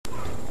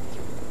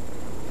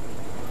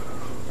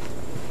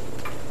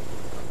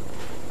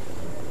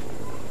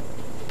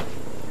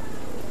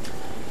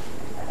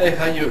Hey,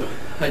 how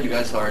you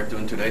guys are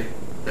doing today?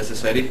 This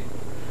is Eddie.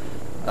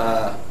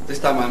 This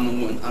time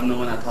I'm not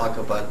gonna talk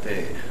about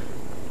the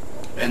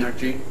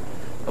energy,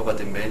 about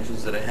the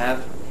inventions that I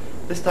have.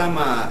 This time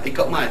it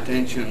got my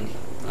attention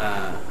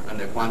on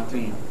the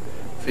quantum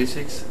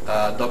physics,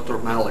 Dr.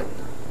 Mallett.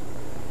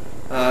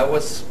 I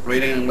was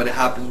reading what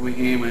happens with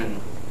him and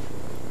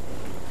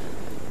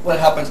what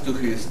happens to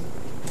his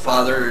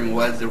father and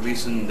what's the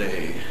reason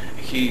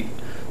he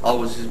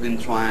always has been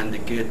trying to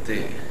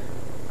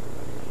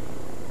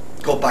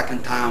go back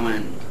in time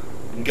and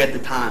get the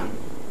time,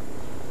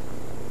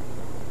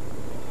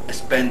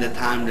 spend the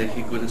time that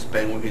he couldn't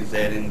spend with his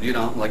dad. And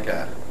like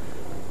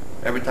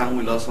every time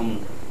we lost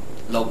some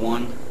loved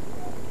one,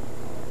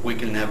 we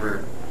can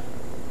never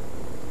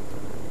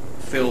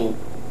feel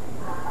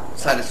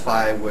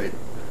satisfied with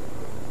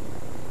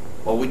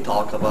what we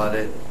talk about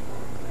it,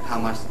 how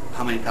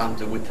many times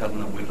did we tell him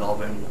that we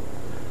love him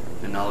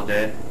and all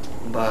that.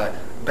 But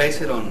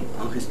based it on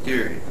his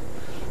theory,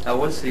 I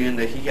was seeing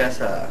that he has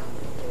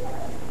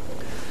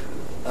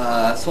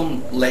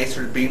some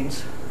laser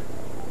beams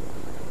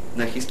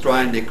that he's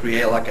trying to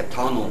create like a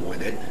tunnel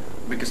with it,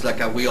 because like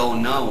we all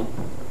know,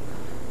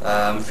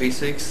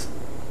 physics,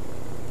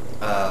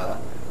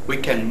 we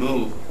can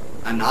move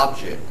an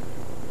object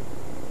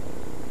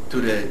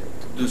to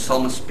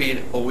some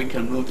speed, or we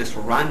can move the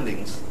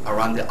surroundings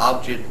around the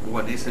object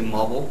when it's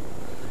immobile,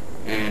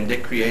 and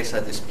that creates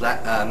a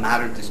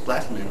matter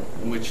displacement,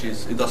 which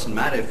is, it doesn't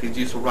matter if it's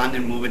your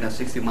surrounding moving at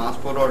 60 miles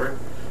per hour,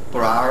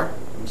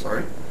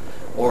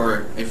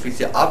 or if it's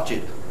the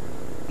object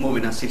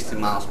moving at 60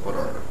 miles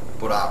per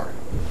hour.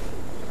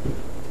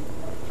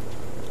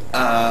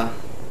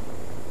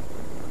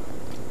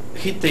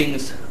 He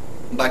thinks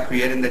by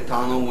creating the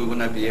tunnel we're going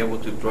to be able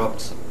to drop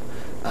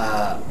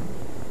a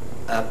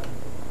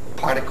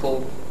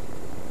particle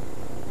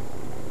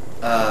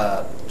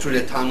through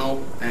the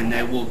tunnel, and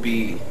it will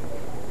be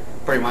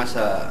pretty much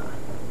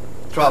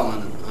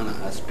traveling on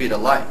a speed of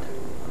light.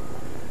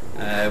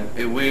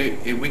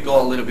 If we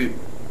go a little bit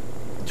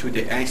to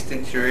the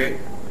Einstein theory,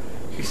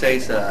 he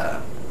says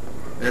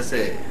there's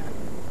a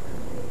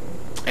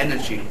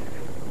energy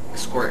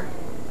squared,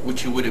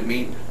 which would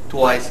mean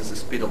twice as the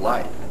speed of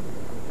light.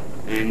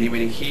 And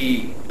even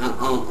he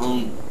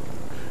on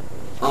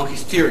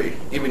his theory,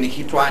 even if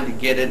he trying to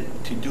get it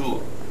to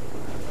do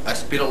a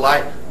speed of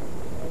light,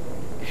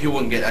 he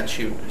won't be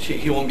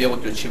able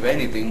to achieve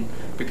anything,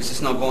 because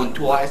it's not going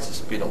twice the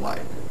speed of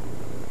light.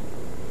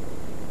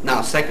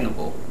 Now, second of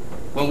all,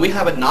 when we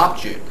have an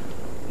object,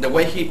 the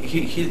way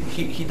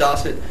he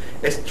does it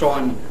is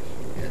throwing,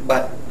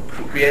 but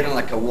creating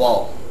like a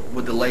wall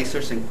with the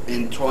lasers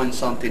and throwing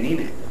something in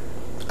it.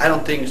 I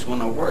don't think it's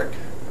gonna work.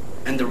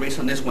 And the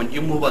reason is, when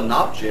you move an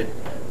object,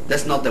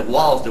 that's not the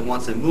walls the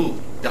ones that move.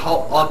 The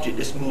whole object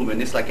is moving.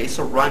 It's like it's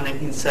surrounding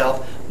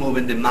himself,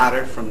 moving the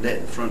matter from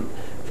that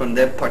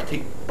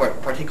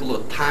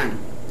particular time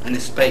and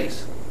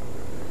space.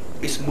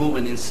 It's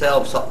moving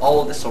itself, so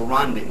all the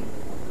surrounding,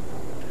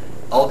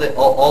 everything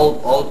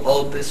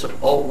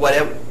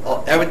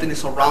that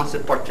surrounds the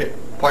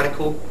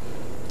particle,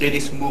 it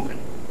is moving.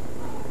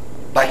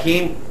 By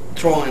him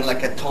throwing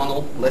like a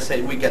tunnel, let's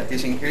say we get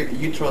this in here,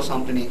 you throw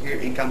something in here,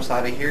 it comes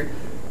out of here,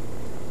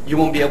 you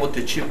won't be able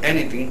to achieve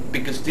anything,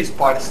 because this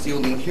part is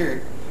still in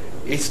here.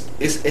 It's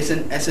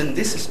in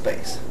this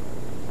space.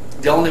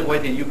 The only way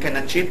that you can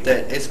achieve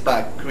that is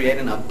by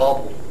creating a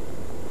bubble.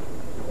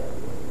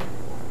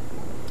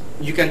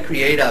 You can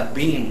create a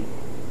beam.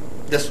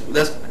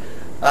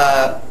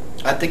 I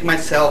take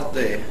myself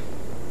the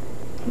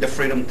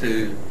freedom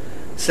to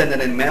send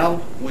an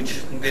email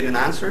which didn't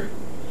answer.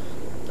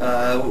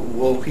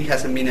 Well, he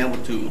hasn't been able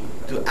to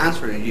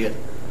answer it yet.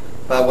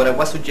 But what I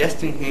was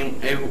suggesting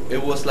him,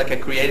 it was like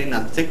creating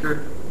a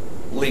thicker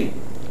link,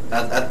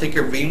 a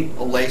thicker beam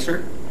or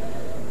laser.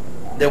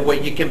 That way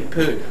you can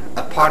put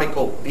a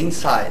particle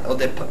inside of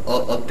the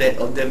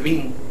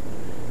beam.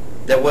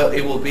 That way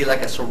it will be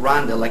like a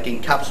surrounded, like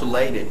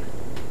encapsulated.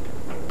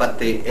 But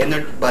the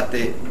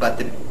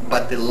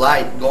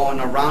light going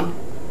around,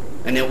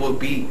 and it will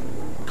be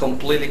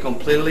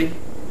completely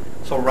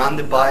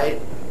surrounded by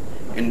it.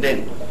 And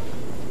then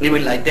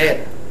even like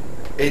that,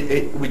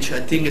 which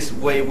I think is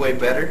way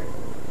better,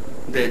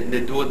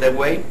 they do it that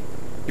way,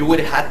 you would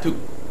have to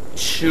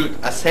shoot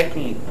a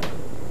second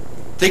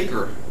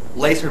thicker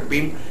laser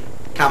beam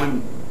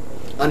coming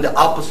on the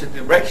opposite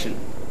direction,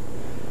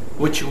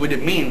 which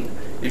would mean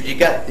if you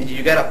got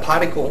a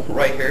particle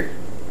right here,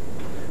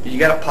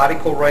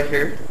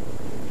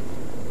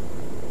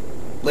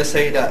 let's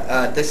say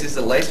that this is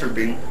the laser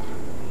beam,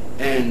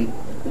 and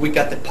we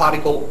got the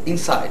particle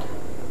inside.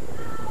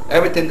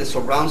 Everything that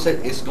surrounds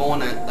it is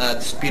going at the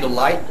speed of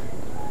light,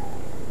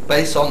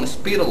 based on the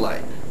speed of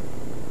light,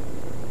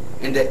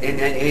 and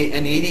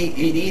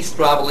it is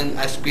traveling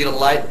at speed of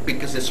light,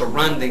 because the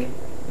surrounding,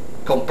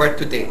 compared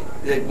to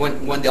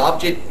when the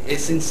object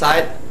is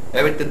inside,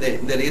 everything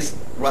that is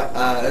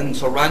and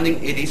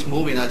surrounding it is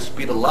moving at the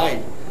speed of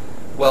light.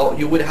 Well,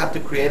 you would have to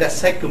create a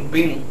second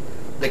beam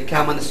that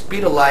come at the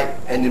speed of light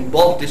and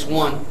involve this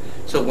one,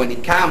 so when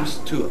it comes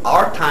to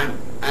our time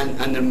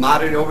and the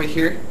matter over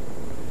here,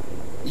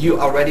 you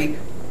already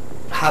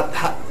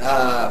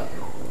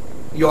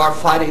you are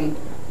fighting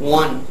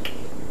one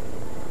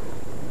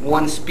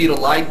speed of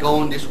light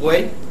going this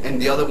way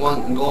and the other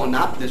one going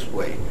up this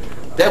way.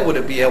 That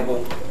would be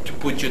able to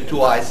put you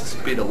twice the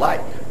speed of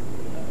light.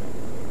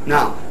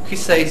 Now he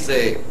says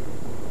that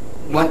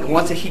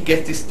once he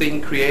gets this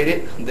thing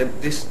created,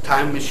 this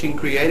time machine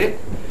created,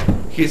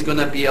 he's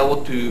gonna be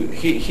able to,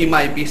 he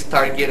might be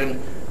start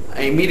getting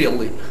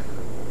immediately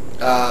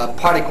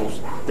particles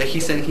that he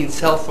sent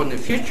himself from the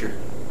future,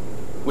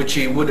 which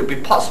it would be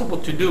possible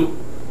to do,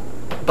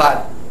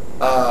 but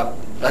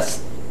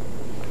that's,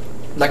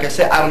 like I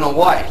said, I don't know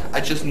why,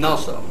 I just know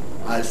so.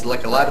 It's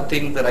like a lot of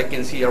things that I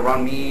can see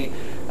around me.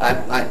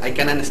 I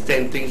can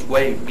understand things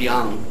way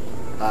beyond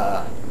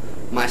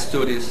my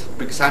studies,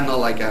 because I'm not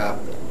like a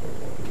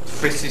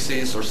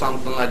physicist or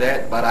something like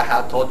that, but I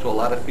have talked to a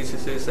lot of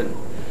physicists, and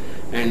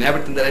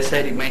everything that I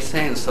said, it makes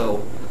sense.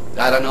 So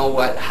I don't know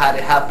how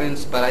it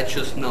happens, but I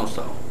just know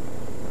so.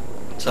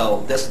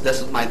 So this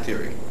is my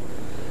theory.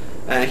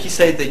 And he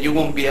said that you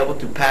won't be able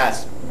to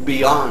pass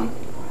beyond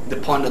the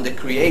point of the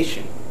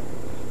creation.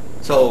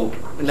 So,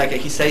 like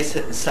he says,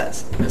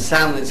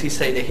 silence, he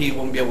said that he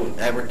won't be able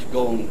ever to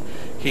go and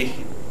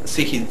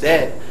see his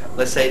dead.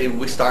 Let's say that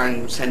we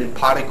start sending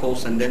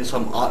particles and then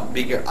some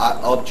bigger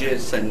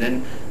objects, and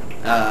then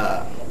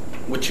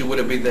which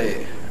would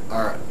be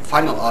our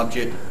final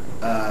object,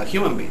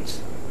 human beings,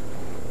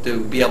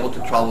 to be able to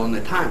travel in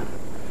the time.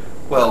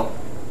 Well,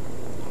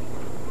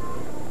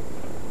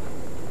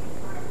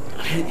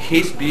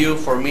 his view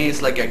for me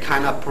is like a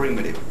kind of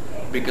primitive,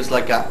 because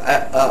like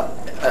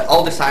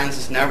all the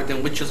sciences and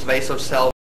everything, which is based on self